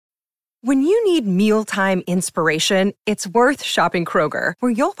When you need mealtime inspiration, it's worth shopping Kroger,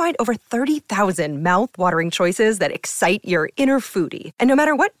 where you'll find over 30,000 mouth-watering choices that excite your inner foodie. And no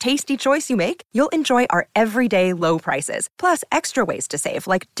matter what tasty choice you make, you'll enjoy our everyday low prices, plus extra ways to save,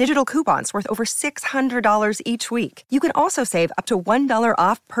 like digital coupons worth over $600 each week. You can also save up to $1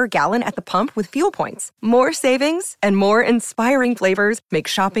 off per gallon at the pump with fuel points. More savings and more inspiring flavors make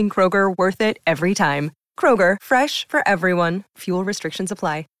shopping Kroger worth it every time. Kroger, fresh for everyone. Fuel restrictions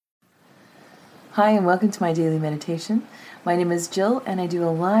apply. Hi, and welcome to my daily meditation. My name is Jill, and I do a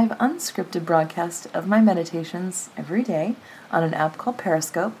live, unscripted broadcast of my meditations every day on an app called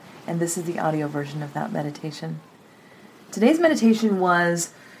Periscope, and this is the audio version of that meditation. Today's meditation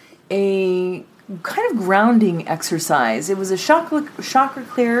was a kind of grounding exercise. It was a chakra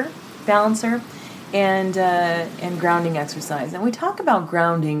clear balancer and grounding exercise. And we talk about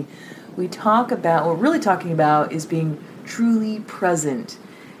grounding. What we're really talking about is being truly present.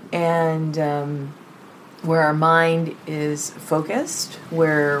 And where our mind is focused,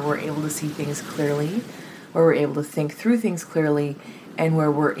 where we're able to see things clearly, where we're able to think through things clearly, and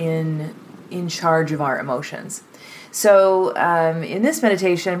where we're in charge of our emotions. So in this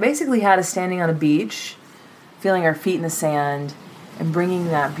meditation, basically had us standing on a beach, feeling our feet in the sand, and bringing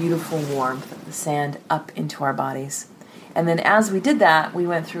that beautiful warmth of the sand up into our bodies. And then as we did that, we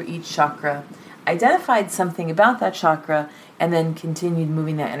went through each chakra, identified something about that chakra, and then continued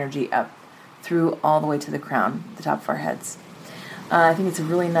moving that energy up through all the way to the crown, the top of our heads. I think it's a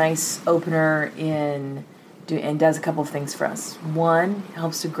really nice opener and does a couple of things for us. One,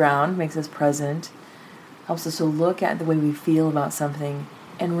 helps to ground, makes us present, helps us to look at the way we feel about something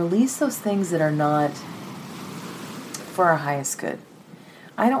and release those things that are not for our highest good.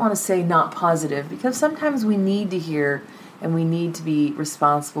 I don't want to say not positive, because sometimes we need to hear and we need to be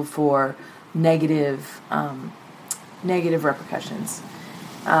responsible for negative repercussions,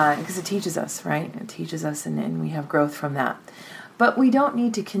 because it teaches us, right? It teaches us, and we have growth from that. But we don't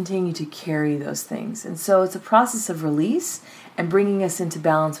need to continue to carry those things. And so it's a process of release and bringing us into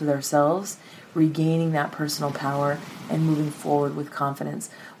balance with ourselves, regaining that personal power, and moving forward with confidence.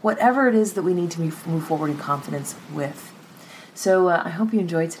 Whatever it is that we need to move forward in confidence with. So I hope you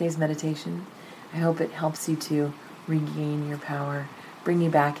enjoyed today's meditation. I hope it helps you to regain your power, bring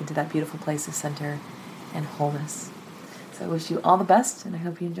you back into that beautiful place of center and wholeness. So I wish you all the best, and I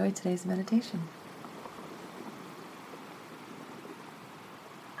hope you enjoyed today's meditation.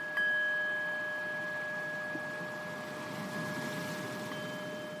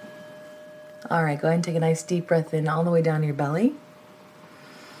 All right, go ahead and take a nice deep breath in all the way down your belly.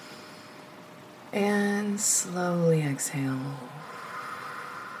 And slowly exhale.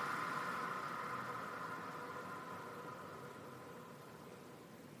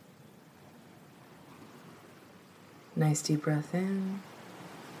 Nice deep breath in.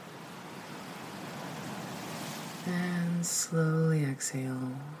 And slowly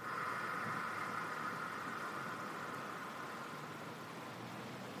exhale.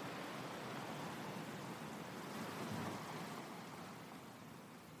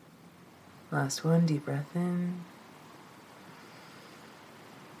 Last one, deep breath in.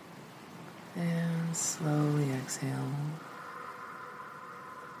 And slowly exhale.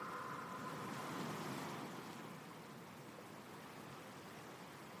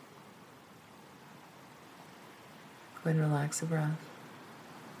 Go ahead and relax the breath.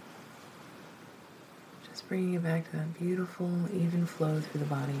 Just bringing it back to that beautiful, even flow through the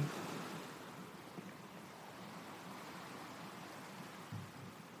body.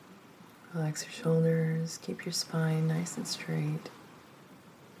 Relax your shoulders, keep your spine nice and straight.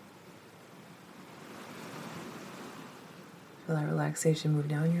 Feel that relaxation move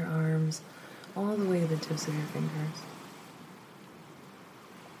down your arms, all the way to the tips of your fingers.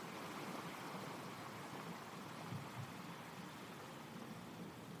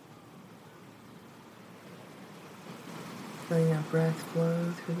 Feeling that breath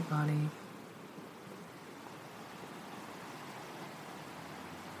flow through the body.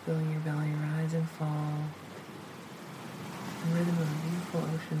 Feeling your belly rise and fall in rhythm of a beautiful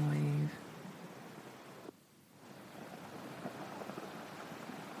ocean wave.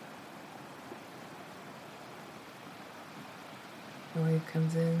 The wave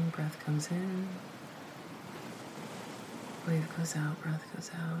comes in, breath comes in. Wave goes out, breath goes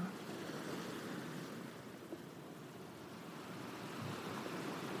out.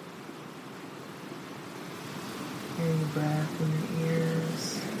 Hearing the breath in your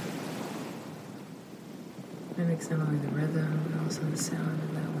ears mimics not only the rhythm, but also the sound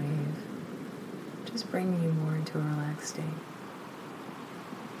of that wave, just bringing you more into a relaxed state.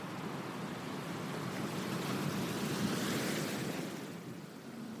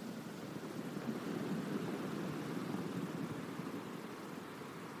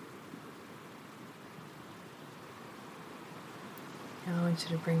 Now I want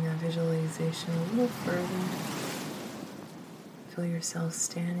you to bring that visualization a little further. Feel yourself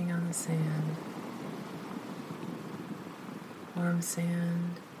standing on the sand. Warm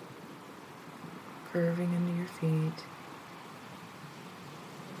sand curving under your feet.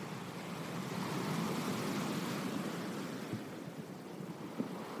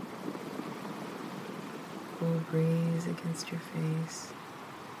 Cool breeze against your face.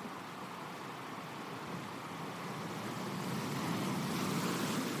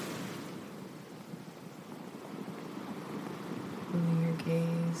 Moving your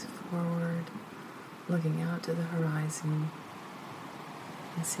gaze forward, looking out to the horizon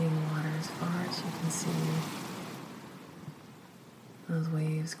and seeing water as far as you can see. Those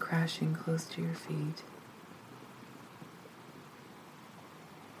waves crashing close to your feet.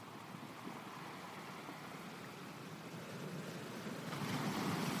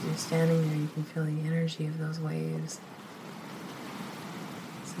 As you're standing there, you can feel the energy of those waves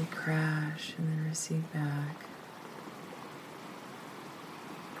as they crash and then recede back.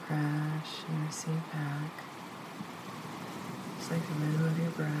 Crash and recede back. Just like the rhythm of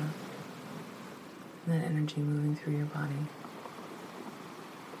your breath and that energy moving through your body.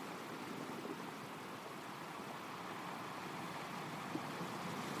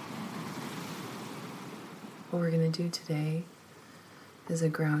 What we're going to do today is a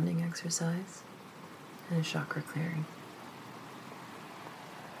grounding exercise and a chakra clearing.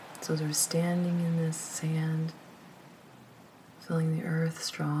 So as we're standing in this sand, feeling the earth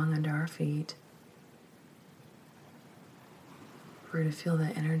strong under our feet, we're going to feel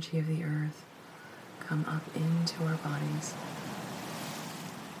the energy of the earth come up into our bodies.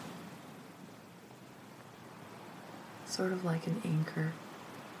 Sort of like an anchor,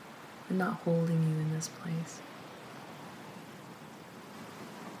 but not holding you in this place.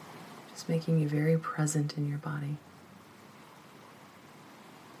 Just making you very present in your body.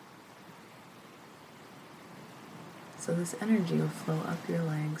 So this energy will flow up your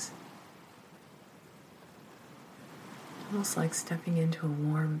legs, almost like stepping into a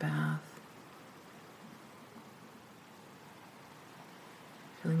warm bath.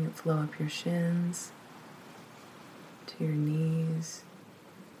 Feeling it flow up your shins, to your knees,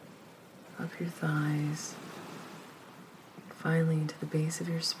 up your thighs, and finally into the base of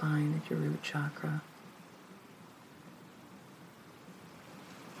your spine at your root chakra.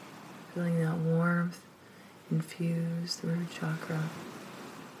 Feeling that warmth infuse the root chakra.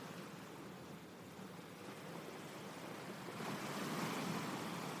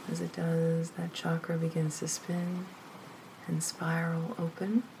 As it does, that chakra begins to spin and spiral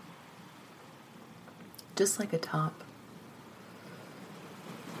open, just like a top,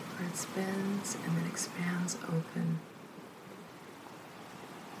 where it spins and then expands open.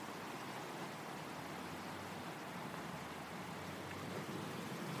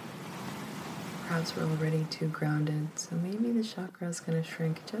 Perhaps we're already too grounded, so maybe the chakra is going to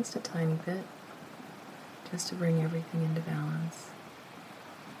shrink just a tiny bit, just to bring everything into balance.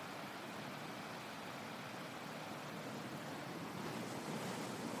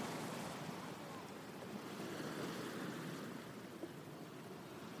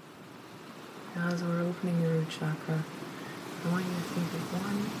 Now as we're opening the root chakra, I want you to think of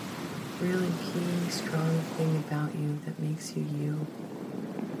one really key, strong thing about you that makes you you.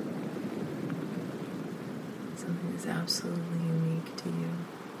 Something that's absolutely unique to you.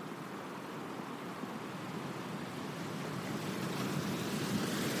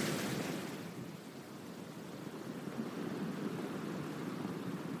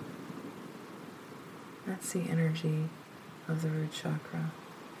 That's the energy of the root chakra.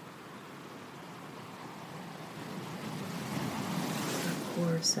 Our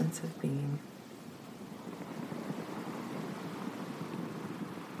core sense of being.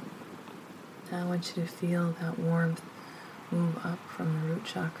 Now I want you to feel that warmth move up from the root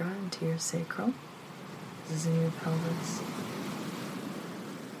chakra into your sacral. This is in your pelvis.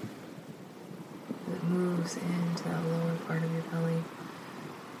 It moves into that lower part of your belly.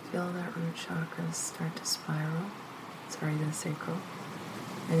 Feel that root chakra start to spiral. The sacral.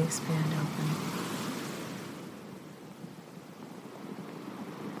 And expand open.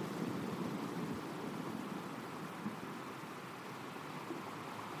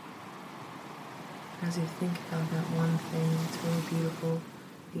 As you think about that one thing that's really beautiful,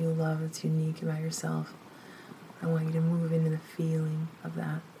 that you love, that's unique about yourself, I want you to move into the feeling of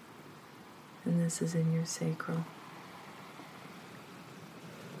that. And this is in your sacral.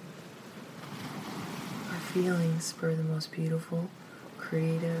 Our feelings spur the most beautiful,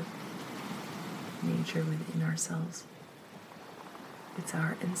 creative nature within ourselves. It's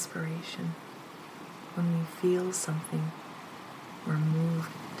our inspiration. When we feel something, or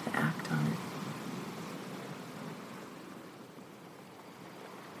moved to act on it?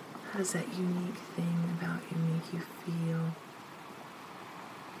 How does that unique thing about you make you feel?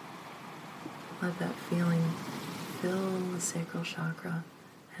 Let that feeling fill the sacral chakra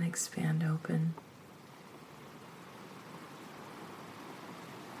and expand open.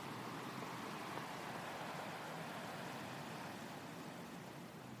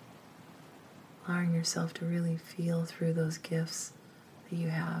 Allowing yourself to really feel through those gifts that you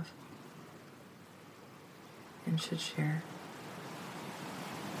have and should share.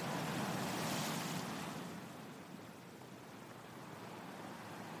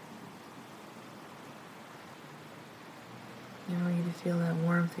 I want you to feel that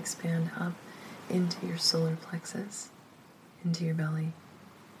warmth expand up into your solar plexus, into your belly.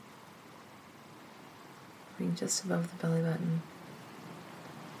 Being just above the belly button.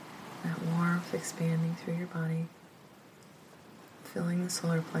 That warmth expanding through your body, filling the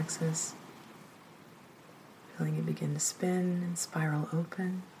solar plexus, feeling it begin to spin and spiral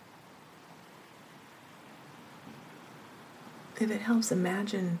open. If it helps,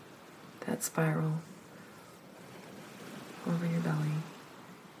 imagine that spiral over your belly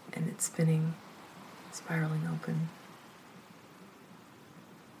and it's spinning, spiraling open.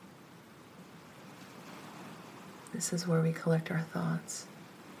 This is where we collect our thoughts.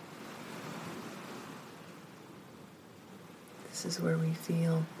 This is where we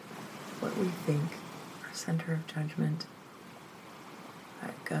feel what we think, our center of judgment,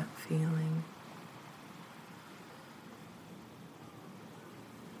 that gut feeling.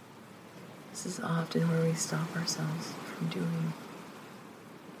 This is often where we stop ourselves from doing.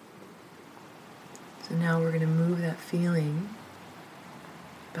 So now we're going to move that feeling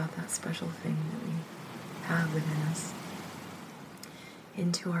about that special thing that we have within us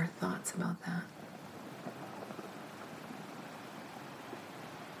into our thoughts about that.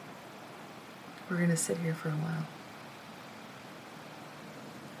 We're going to sit here for a while.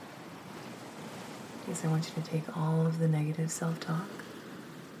 Because I want you to take all of the negative self-talk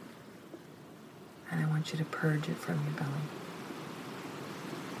and I want you to purge it from your belly.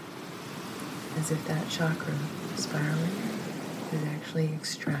 As if that chakra spiraling is actually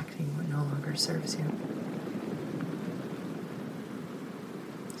extracting what no longer serves you.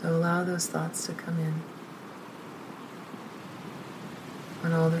 So allow those thoughts to come in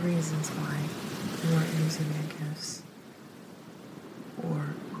on all the reasons why you aren't using your gifts,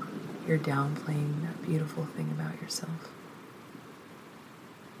 or you're downplaying that beautiful thing about yourself.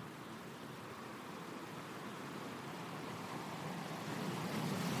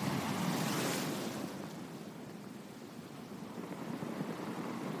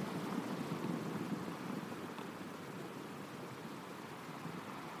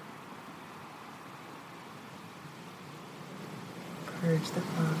 Purge the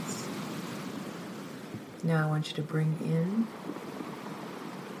thoughts. Now I want you to bring in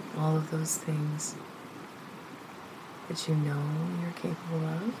all of those things that you know you're capable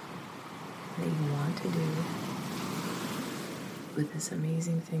of, that you want to do with this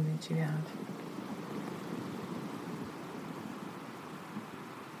amazing thing that you have.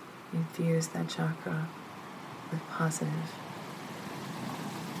 Infuse that chakra with positive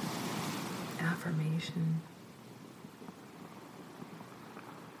affirmation,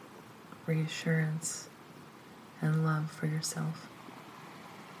 reassurance, and love for yourself.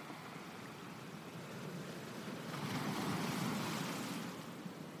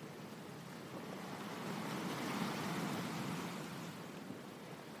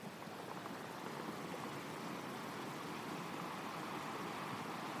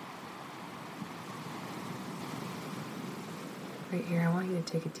 Right here, I want you to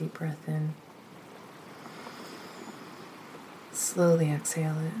take a deep breath in. Slowly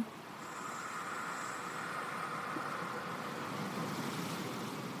exhale it.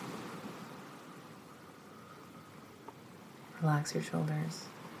 Relax your shoulders.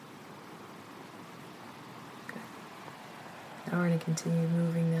 Good. Now we're going to continue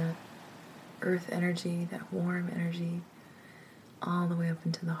moving that earth energy, that warm energy, all the way up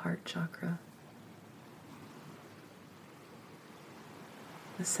into the heart chakra,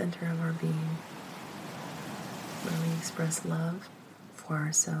 the center of our being, where we express love for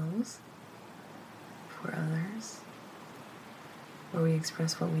ourselves, for others, where we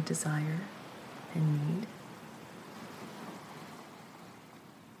express what we desire and need.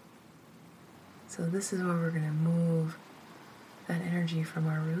 So this is where we're going to move that energy from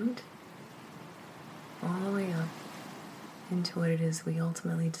our root all the way up into what it is we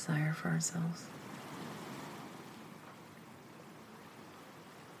ultimately desire for ourselves.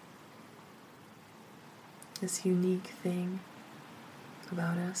 This unique thing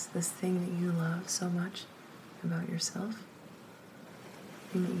about us, this thing that you love so much about yourself,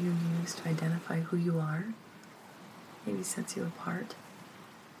 thing that you use to identify who you are, maybe sets you apart,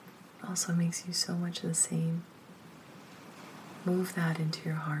 also makes you so much the same. Move that into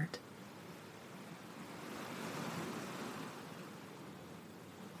your heart.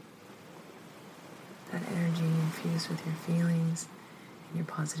 That energy infused with your feelings and your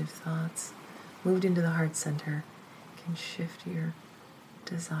positive thoughts, moved into the heart center, can shift your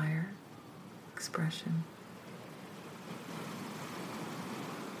desire, expression.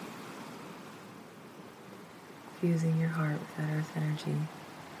 Fusing your heart with that earth energy,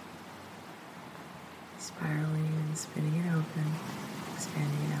 spiraling and spinning it open,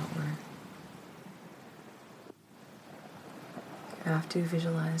 expanding it outward. You have to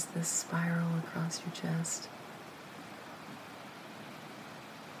visualize this spiral across your chest.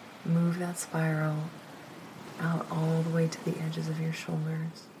 Move that spiral out all the way to the edges of your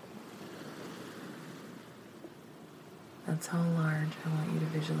shoulders. That's how large I want you to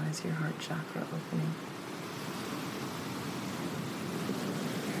visualize your heart chakra opening.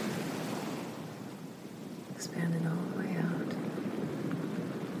 Expand it all the way out.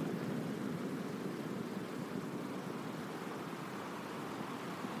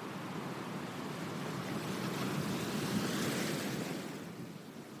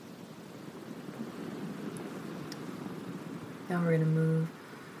 Now we're going to move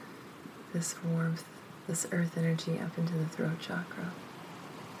this warmth, this earth energy up into the throat chakra,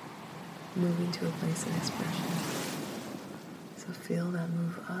 moving to a place of expression. So feel that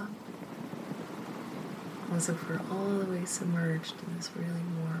move up, as if we're all the way submerged in this really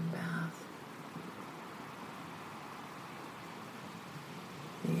warm bath.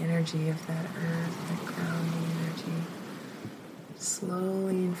 The energy of that earth, that grounding energy,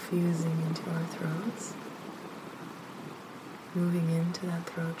 slowly infusing into our throats, moving into that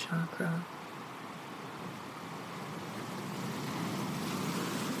throat chakra,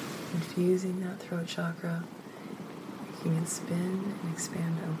 infusing that throat chakra, making it spin and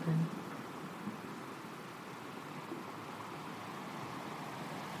expand open.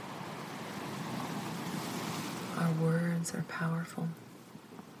 Our words are powerful.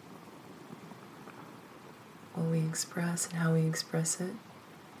 What we express and how we express it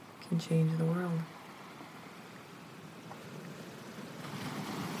can change the world.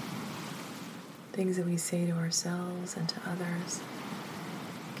 Things that we say to ourselves and to others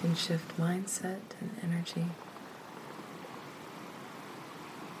can shift mindset and energy.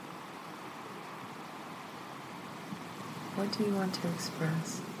 What do you want to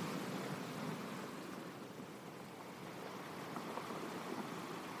express?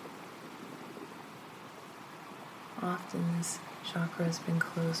 Often this chakra has been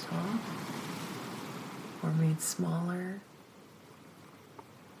closed off or made smaller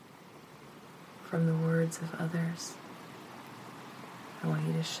from the words of others. I want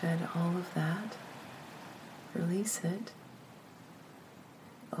you to shed all of that, release it,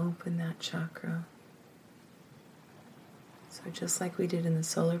 open that chakra. So just like we did in the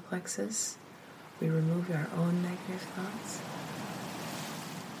solar plexus, we removed our own negative thoughts.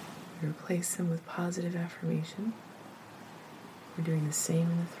 We replace them with positive affirmation. We're doing the same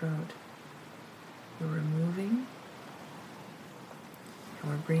in the throat. We're removing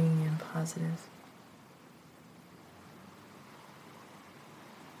and we're bringing in positive.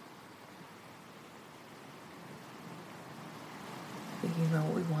 Thinking about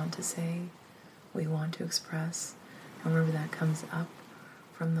what we want to say, what we want to express. And remember that comes up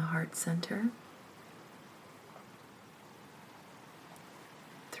from the heart center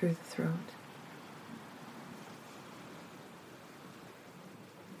through the throat.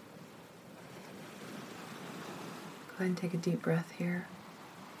 Go ahead and take a deep breath here.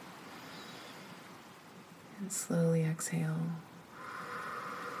 And slowly exhale.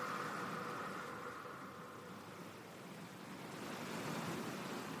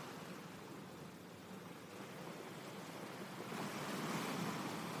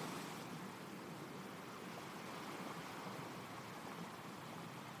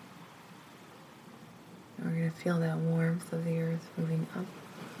 We're going to feel that warmth of the earth moving up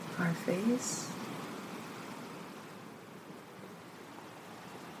our face,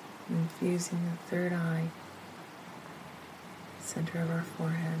 infusing the third eye, center of our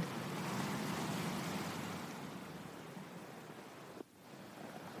forehead.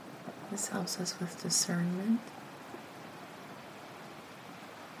 This helps us with discernment,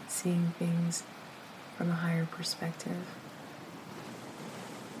 seeing things from a higher perspective.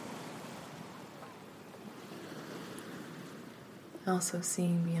 Also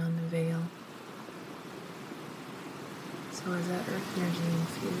seeing beyond the veil. So as that earth energy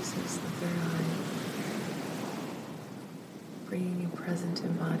infuses the third eye, bringing you present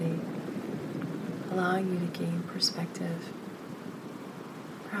in body, allowing you to gain perspective,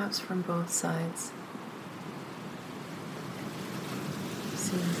 perhaps from both sides,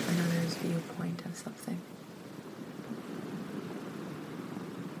 seeing another's viewpoint of something.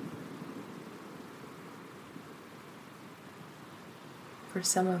 For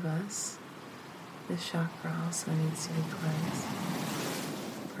some of us, this chakra also needs to be cleansed.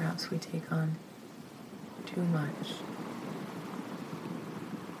 Perhaps we take on too much.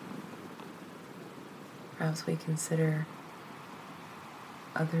 Perhaps we consider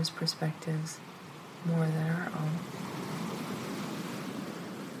others' perspectives more than our own,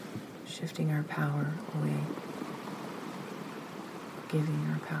 shifting our power away, giving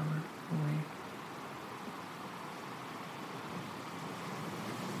our power away.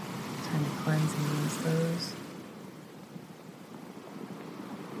 Time to cleanse and release those.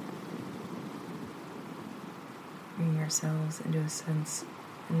 Bring yourselves into a sense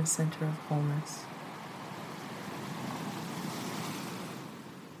in the center of wholeness.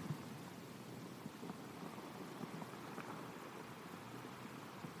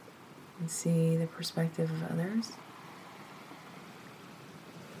 And see the perspective of others.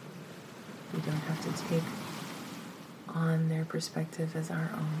 We don't have to take on their perspective as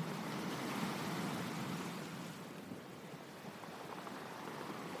our own.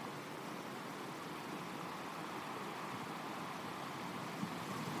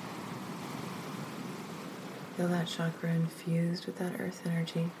 Feel that chakra infused with that earth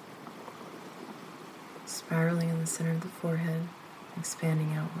energy, spiraling in the center of the forehead,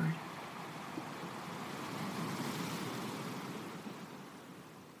 expanding outward.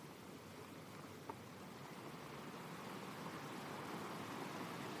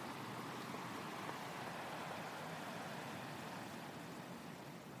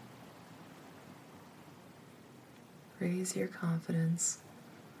 Raise your confidence,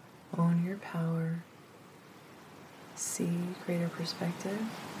 own your power, see greater perspective,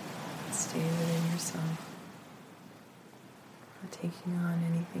 stay within yourself, not taking on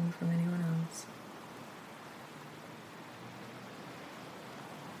anything from anyone else.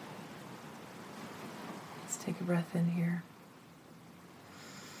 Let's take a breath in here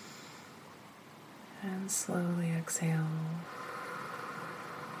and slowly exhale.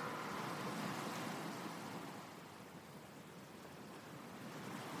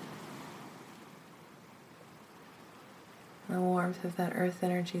 The warmth of that earth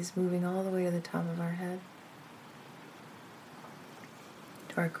energy is moving all the way to the top of our head,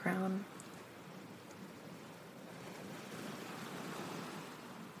 to our crown.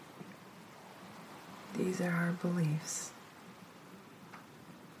 These are our beliefs,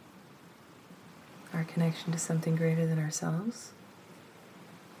 our connection to something greater than ourselves,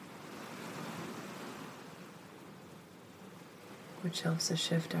 which helps us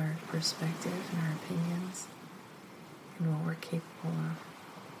shift our perspective and our opinions and what we're capable of.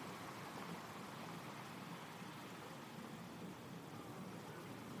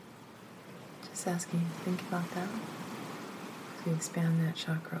 Just asking you to think about that. As we expand that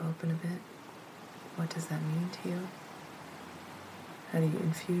chakra open a bit, what does that mean to you? How do you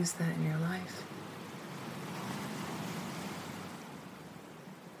infuse that in your life?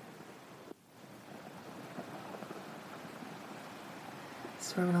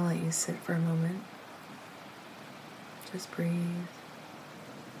 So I'm going to let you sit for a moment. Just breathe.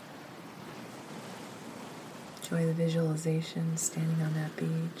 Enjoy the visualization, standing on that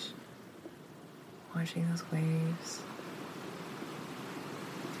beach, watching those waves,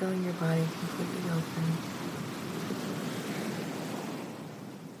 feeling your body completely open,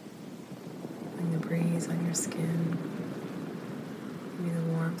 feeling the breeze on your skin, maybe the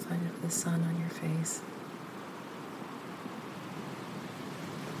warmth of the sun on your face.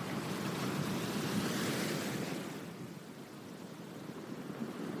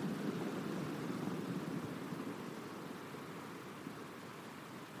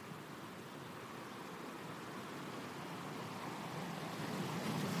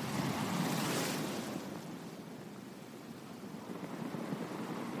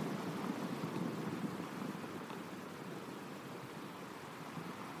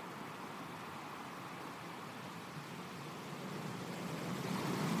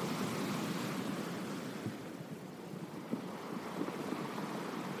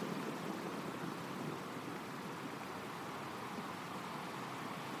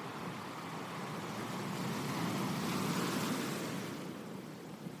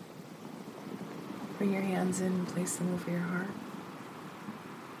 Bring your hands in and place them over your heart.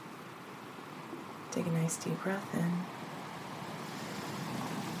 Take a nice deep breath in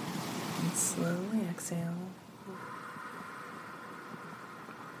And slowly exhale.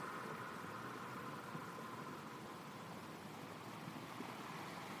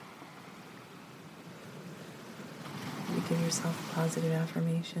 You give yourself a positive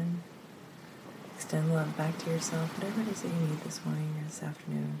affirmation. Extend love back to yourself, whatever it is that you need this morning or this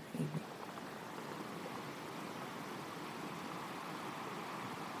afternoon, evening.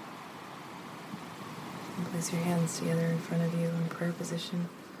 And place your hands together in front of you in prayer position.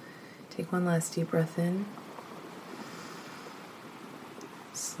 Take one last deep breath in.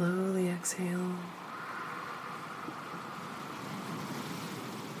 Slowly exhale.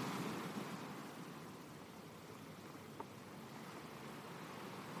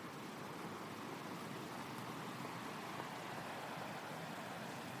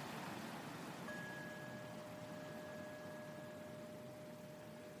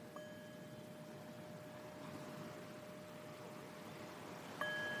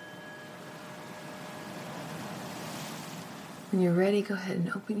 When you're ready, go ahead and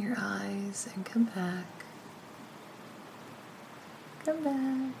open your eyes and come back. Come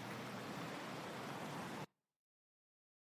back.